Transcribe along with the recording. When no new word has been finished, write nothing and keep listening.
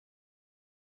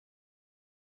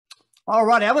All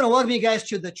right, I want to welcome you guys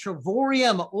to the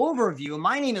TRAVORIUM overview.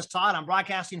 My name is Todd. I'm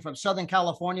broadcasting from Southern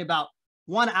California, about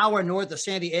 1 hour north of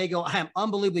San Diego. I am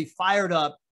unbelievably fired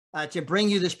up to bring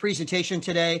you this presentation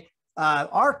today.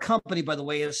 Our company, by the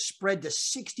way, has spread to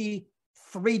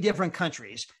 63 different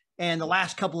countries in the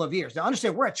last couple of years. Now,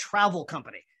 understand, we're a travel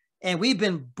company, and we've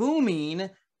been booming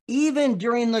even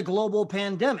during the global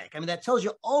pandemic. I mean, that tells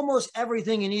you almost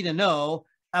everything you need to know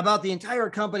about the entire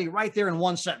company right there in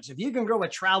one sentence. If you can grow a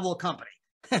travel company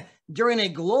during a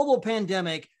global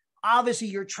pandemic, obviously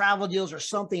your travel deals are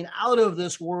something out of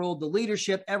this world. The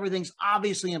leadership, everything's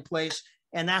obviously in place,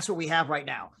 and that's what we have right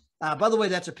now. By the way,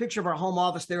 that's a picture of our home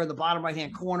office there in the bottom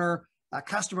right-hand corner,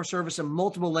 customer service in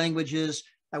multiple languages.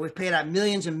 We've paid out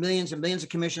millions and millions and millions of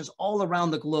commissions all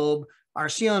around the globe. Our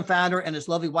CEO and founder and his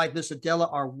lovely wife, Miss Adela,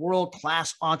 are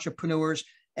world-class entrepreneurs.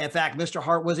 In fact, Mr.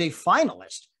 Hart was a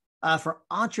finalist for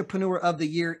Entrepreneur of the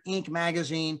Year, Inc.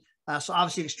 magazine. So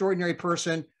obviously, extraordinary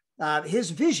person.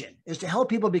 His vision is to help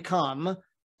people become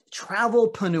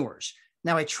travelpreneurs.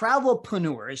 Now, a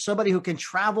travelpreneur is somebody who can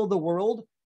travel the world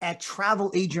at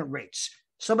travel agent rates,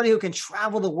 somebody who can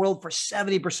travel the world for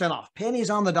 70% off,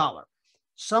 pennies on the dollar,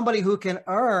 somebody who can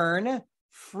earn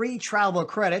free travel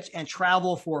credits and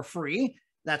travel for free.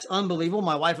 That's unbelievable.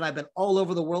 My wife and I have been all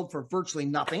over the world for virtually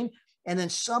nothing. And then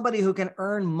somebody who can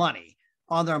earn money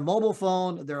on their mobile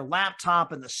phone, their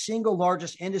laptop, in the single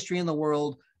largest industry in the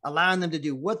world, allowing them to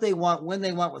do what they want, when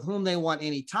they want, with whom they want,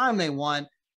 anytime they want.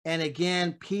 And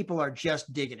again, people are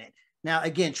just digging it. Now,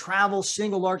 again, travel,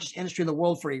 single largest industry in the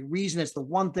world for a reason. It's the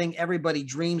one thing everybody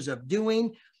dreams of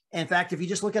doing. In fact, if you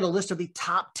just look at a list of the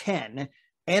top 10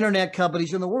 internet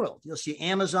companies in the world, you'll see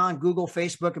Amazon, Google,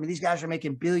 Facebook. I mean, these guys are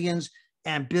making billions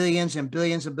and billions and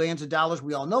billions and billions of dollars.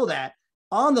 We all know that.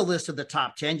 On the list of the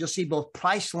top 10, you'll see both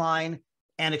Priceline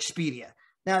and Expedia.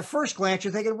 Now, at first glance,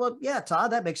 you're thinking, well, yeah,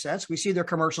 Todd, that makes sense. We see their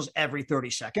commercials every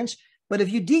 30 seconds. But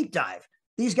if you deep dive,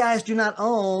 these guys do not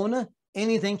own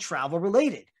anything travel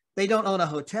related. They don't own a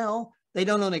hotel. They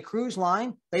don't own a cruise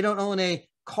line. They don't own a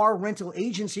car rental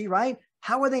agency, right?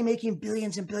 How are they making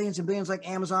billions and billions and billions like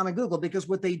Amazon and Google? Because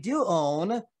what they do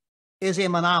own is a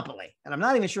monopoly. And I'm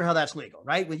not even sure how that's legal,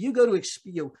 right? When you go to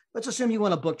Expedia, let's assume you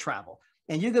want to book travel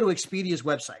and you go to Expedia's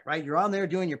website, right? You're on there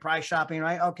doing your price shopping,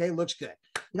 right? Okay, looks good.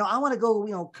 I want to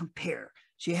go, compare.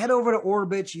 So you head over to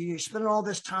Orbitz, you're spending all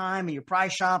this time and you're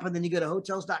price shopping, then you go to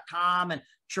hotels.com and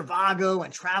Trivago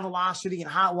and Travelocity and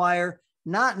Hotwire,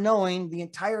 not knowing the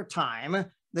entire time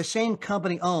the same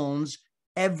company owns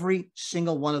every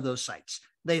single one of those sites.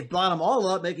 They've bought them all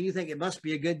up, making you think it must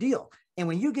be a good deal. And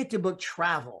when you get to book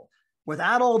travel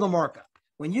without all the markup,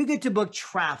 when you get to book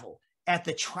travel at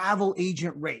the travel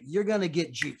agent rate, you're going to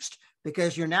get juiced,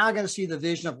 because you're now going to see the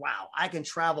vision of, wow, I can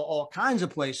travel all kinds of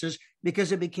places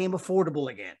because it became affordable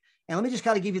again. And let me just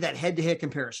kind of give you that head-to-head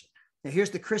comparison. Now,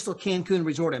 here's the Crystal Cancun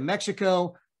Resort in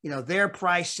Mexico. Their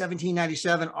price,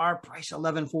 $17.97, our price,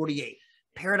 $11.48.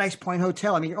 Paradise Point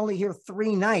Hotel. I mean, you're only here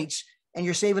 3 nights and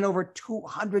you're saving over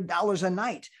 $200 a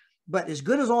night. But as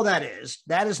good as all that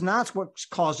is not what's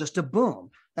caused us to boom.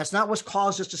 That's not what's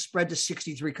caused us to spread to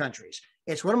 63 countries.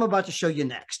 It's what I'm about to show you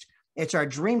next. It's our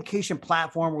Dreamcation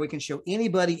platform where we can show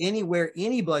anybody, anywhere,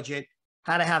 any budget,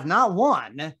 how to have not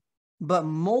one, but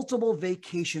multiple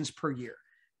vacations per year.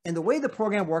 And the way the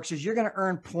program works is you're going to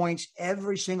earn points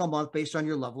every single month based on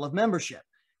your level of membership.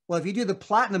 Well, if you do the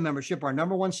Platinum membership, our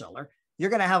 #1 seller, you're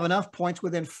going to have enough points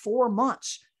within 4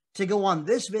 months to go on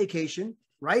this vacation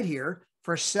right here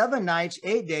for 7 nights,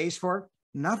 8 days for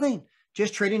nothing.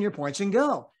 Just trade in your points and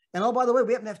go. And oh, by the way,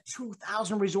 we happen to have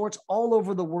 2,000 resorts all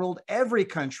over the world, every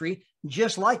country,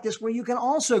 just like this, where you can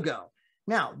also go.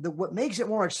 Now, what makes it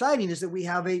more exciting is that we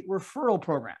have a referral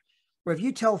program where if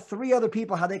you tell 3 other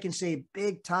people how they can save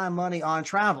big time money on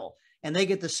travel and they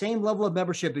get the same level of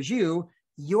membership as you,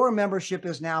 your membership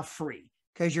is now free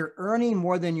because you're earning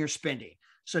more than you're spending.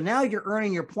 So now you're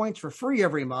earning your points for free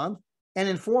every month. And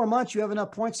in 4 months, you have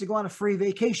enough points to go on a free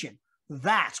vacation.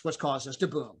 That's what's caused us to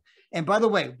boom. And by the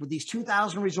way, with these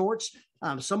 2,000 resorts,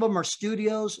 some of them are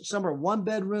studios, some are 1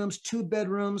 bedrooms, 2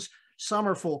 bedrooms, some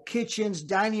are full kitchens,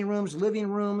 dining rooms, living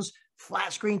rooms,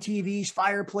 flat screen TVs,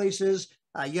 fireplaces.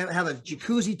 You have a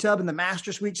jacuzzi tub in the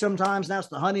master suite sometimes. Now it's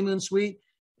the honeymoon suite.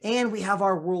 And we have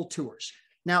our world tours.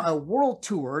 Now, a world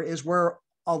tour is where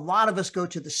a lot of us go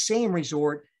to the same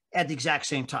resort at the exact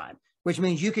same time, which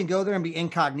means you can go there and be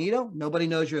incognito. Nobody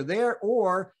knows you're there,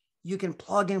 or you can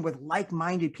plug in with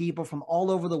like-minded people from all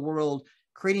over the world,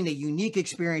 creating a unique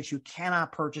experience you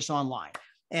cannot purchase online.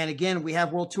 And again, we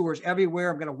have world tours everywhere.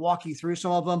 I'm going to walk you through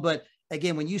some of them. But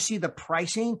again, when you see the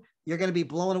pricing, you're going to be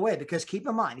blown away, because keep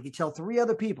in mind, if you tell 3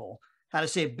 other people how to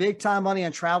save big time money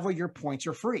on travel, your points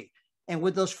are free. And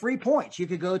with those free points, you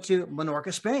could go to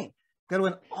Menorca, Spain, go to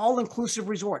an all-inclusive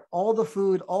resort, all the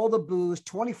food, all the booze,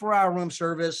 24-hour room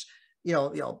service,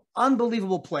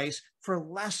 unbelievable place for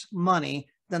less money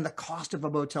than the cost of a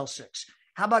Motel 6.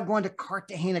 How about going to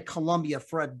Cartagena, Colombia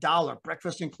for $1,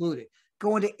 breakfast included?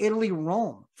 Going to Italy,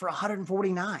 Rome for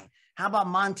 $149. How about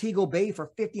Montego Bay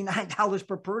for $59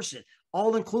 per person?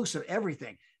 All inclusive,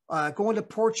 everything. Going to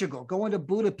Portugal, going to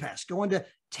Budapest, going to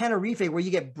Tenerife, where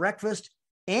you get breakfast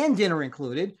and dinner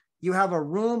included. You have a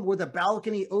room with a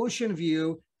balcony ocean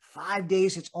view, 5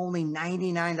 days. It's only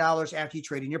 $99 after you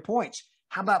trade in your points.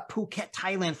 How about Phuket,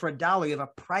 Thailand for $1? You have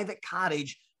a private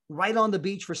cottage right on the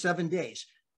beach for 7 days.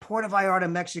 Puerto Vallarta,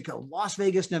 Mexico, Las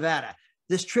Vegas, Nevada.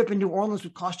 This trip in New Orleans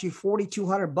would cost you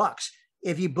 $4,200.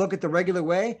 If you book it the regular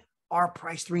way, our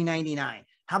price $399.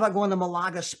 How about going to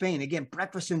Malaga, Spain? Again,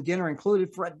 breakfast and dinner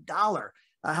included for $1.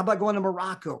 How about going to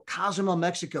Morocco, Cozumel,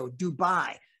 Mexico,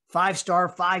 Dubai,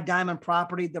 5-star, 5-diamond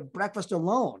property? The breakfast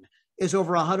alone is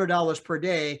over $100 per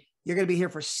day. You're going to be here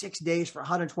for 6 days for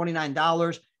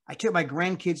 $129. I took my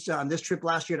grandkids on this trip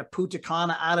last year to Punta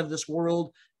Cana, out of this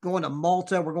world, going to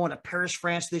Malta. We're going to Paris,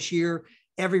 France this year.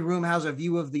 Every room has a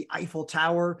view of the Eiffel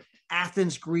Tower.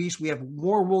 Athens, Greece. We have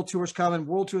more world tours coming,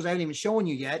 world tours I haven't even shown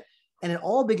you yet. And it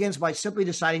all begins by simply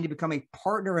deciding to become a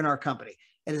partner in our company.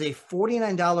 It is a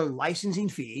 $49 licensing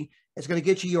fee. It's going to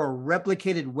get you your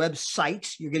replicated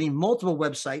websites. You're getting multiple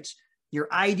websites, your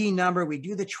ID number. We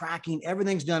do the tracking.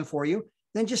 Everything's done for you.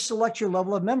 Then just select your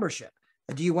level of membership.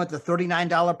 Do you want the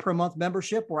 $39 per month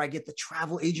membership where I get the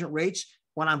travel agent rates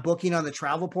when I'm booking on the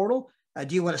travel portal?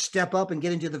 Do you want to step up and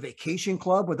get into the vacation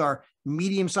club with our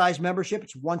medium-sized membership?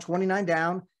 It's $129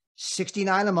 down,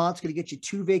 $69 a month. It's going to get you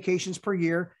 2 vacations per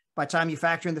year by the time you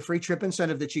factor in the free trip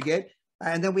incentive that you get.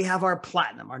 And then we have our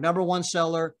platinum, our #1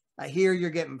 seller. Here you're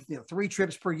getting 3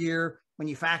 trips per year. When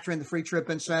you factor in the free trip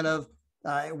incentive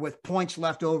with points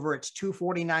left over, it's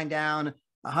 $249 down,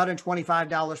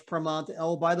 $125 per month.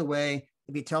 Oh, by the way,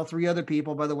 if you tell 3 other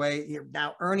people, by the way, you're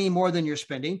now earning more than you're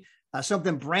spending.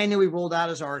 Something brand new we rolled out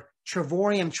is our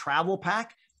TRAVORIUM travel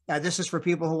pack. This is for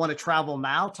people who want to travel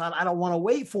now. Todd, I don't want to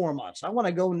wait 4 months. I want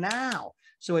to go now.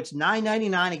 So it's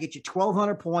 $999. It gets you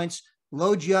 1,200 points,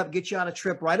 loads you up, gets you on a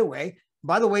trip right away.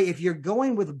 By the way, if you're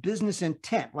going with business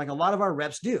intent, like a lot of our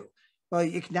reps do, well,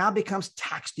 it now becomes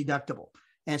tax deductible.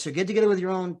 And so get together with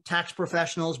your own tax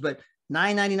professionals, but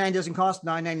 $999 doesn't cost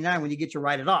 $999 when you get to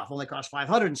write it off. It only costs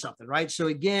 $500 and something, right? So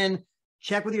again,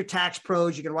 check with your tax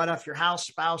pros. You can write off your house,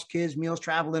 spouse, kids, meals,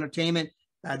 travel, entertainment.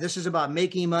 This is about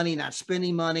making money, not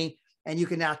spending money. And you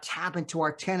can now tap into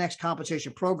our 10X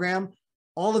compensation program.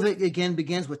 All of it, again,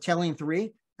 begins with telling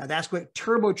 3. Now, that's what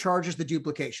turbocharges the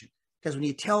duplication. Because when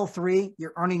you tell 3,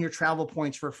 you're earning your travel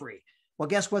points for free. Well,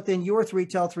 guess what? Then your 3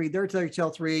 tell 3, their 3 tell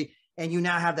 3, and you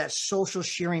now have that social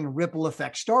sharing ripple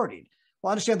effect started.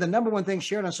 Well, understand the #1 thing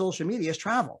shared on social media is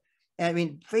travel. And I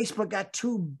mean, Facebook got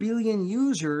 2 billion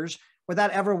users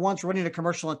without ever once running a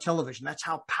commercial on television. That's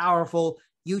how powerful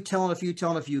you telling a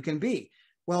few can be.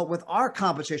 Well, with our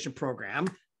compensation program,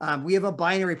 we have a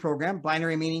binary program.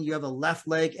 Binary meaning you have a left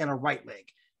leg and a right leg,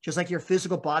 just like your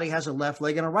physical body has a left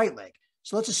leg and a right leg.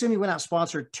 So let's assume you went out and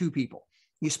sponsored 2 people.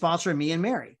 You sponsor me and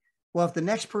Mary. Well, if the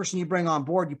next person you bring on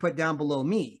board, you put down below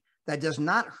me, that does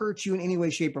not hurt you in any way,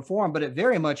 shape, or form, but it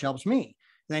very much helps me.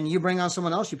 Then you bring on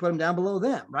someone else, you put them down below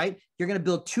them, right? You're going to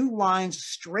build 2 lines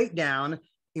straight down.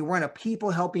 We're in a people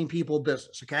helping people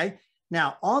business, okay?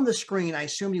 Now, on the screen, I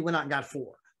assume you went out and got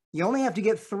 4. You only have to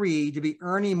get 3 to be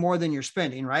earning more than you're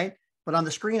spending, right? But on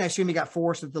the screen, I assume you got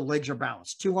 4 so that the legs are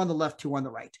balanced. 2 on the left, 2 on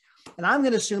the right. And I'm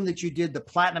going to assume that you did the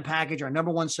platinum package, our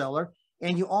 #1 seller,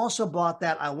 and you also bought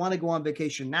that I want to go on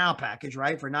vacation now package,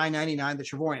 right? For $999, the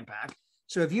TRAVORIUM pack.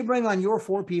 So if you bring on your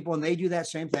 4 people and they do that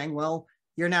same thing, well,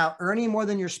 you're now earning more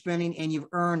than you're spending and you've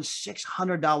earned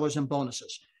 $600 in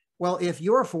bonuses. Well, if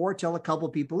you're 4, tell a couple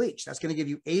people each. That's going to give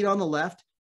you 8 on the left,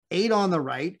 8 on the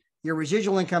right. Your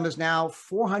residual income is now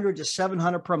 $400 to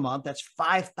 $700 per month. That's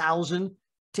 $5,000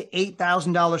 to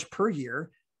 $8,000 per year.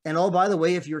 And oh, by the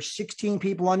way, if you're 16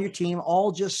 people on your team,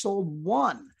 all just sold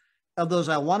 1 of those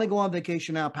I want to go on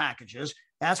vacation now packages,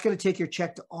 that's going to take your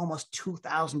check to almost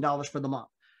 $2,000 for the month.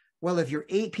 Well, if you're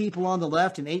 8 people on the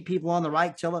left and 8 people on the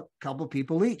right, tell a couple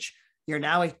people each. You're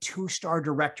now a 2-star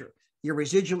director. Your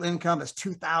residual income is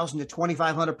 $2,000 to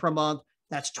 $2,500 per month.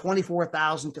 That's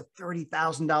 $24,000 to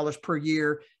 $30,000 per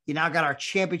year. You now got our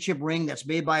championship ring that's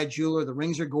made by a jeweler. The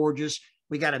rings are gorgeous.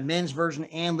 We got a men's version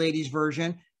and ladies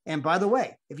version. And by the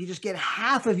way, if you just get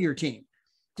half of your team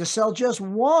to sell just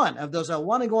 1 of those I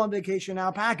want to go on vacation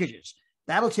now packages,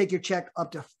 that'll take your check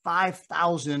up to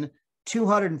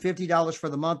 $5,250 for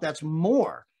the month. That's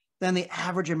more than the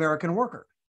average American worker.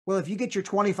 Well, if you get your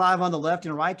 25 on the left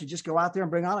and right to just go out there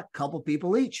and bring on a couple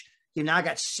people each, you now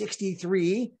got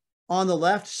 63 on the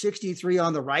left, 63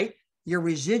 on the right. Your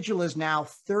residual is now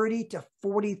 $30,000 to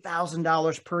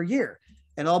 $40,000 per year.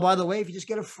 And oh, by the way, if you just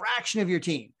get a fraction of your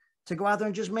team to go out there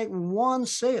and just make one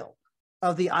sale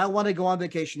of the I Want to Go on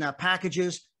Vacation Now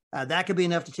packages, that could be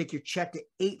enough to take your check to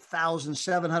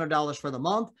 $8,700 for the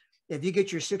month. If you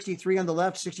get your 63 on the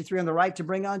left, 63 on the right to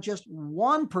bring on just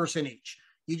one person each,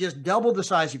 you just double the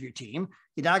size of your team.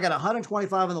 You now got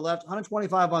 125 on the left,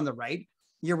 125 on the right.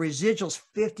 Your residual's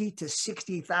 $50,000 to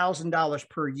 $60,000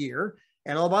 per year.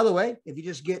 And oh, by the way, if you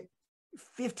just get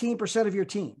 15% of your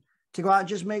team to go out and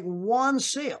just make one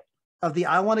sale of the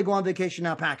I Want to Go on Vacation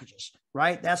Now packages,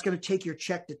 right? That's going to take your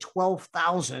check to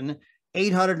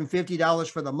 $12,850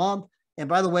 for the month. And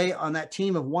by the way, on that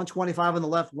team of 125 on the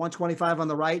left, 125 on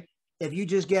the right, if you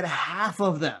just get half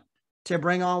of them to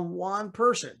bring on one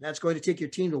person, that's going to take your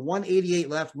team to 188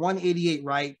 left, 188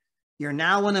 right. You're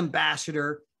now an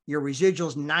ambassador. Your residual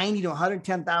is $90,000 to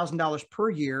 $110,000 per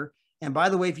year. And by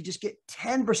the way, if you just get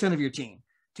 10% of your team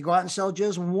to go out and sell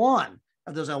just one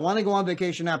of those I Want to Go on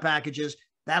Vacation Now packages,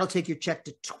 that'll take your check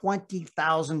to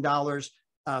 $20,000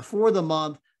 for the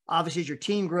month. Obviously, as your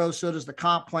team grows, so does the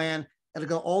comp plan. It'll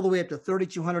go all the way up to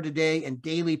 $3,200 a day in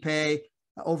daily pay,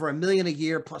 over $1 million a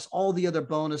year, plus all the other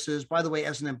bonuses. By the way,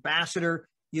 as an ambassador,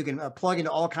 you can plug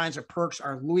into all kinds of perks.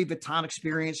 Our Louis Vuitton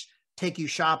experience, take you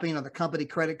shopping on the company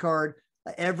credit card.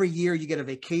 Every year, you get a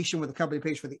vacation where the company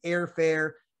pays for the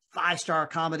airfare, 5-star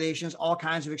accommodations, all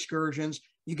kinds of excursions.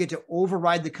 You get to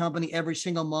override the company every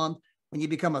single month. When you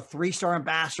become a 3-star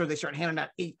ambassador, they start handing out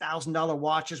 $8,000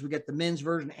 watches. We get the men's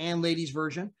version and ladies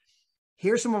version.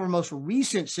 Here's some of our most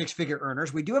recent 6-figure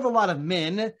earners. We do have a lot of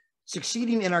men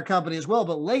succeeding in our company as well,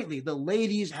 but lately the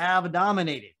ladies have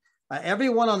dominated.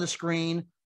 Everyone on the screen,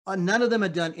 none of them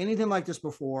had done anything like this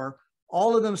before.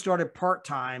 All of them started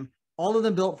part-time. All of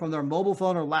them built from their mobile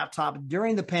phone or laptop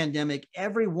during the pandemic.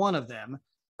 Every one of them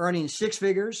earning 6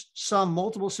 figures, some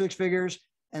multiple 6 figures,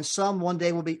 and some one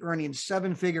day will be earning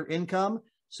 7-figure income.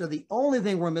 So the only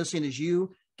thing we're missing is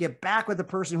you. Get back with the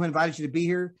person who invited you to be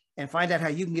here and find out how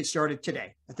you can get started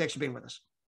today. And thanks for being with us.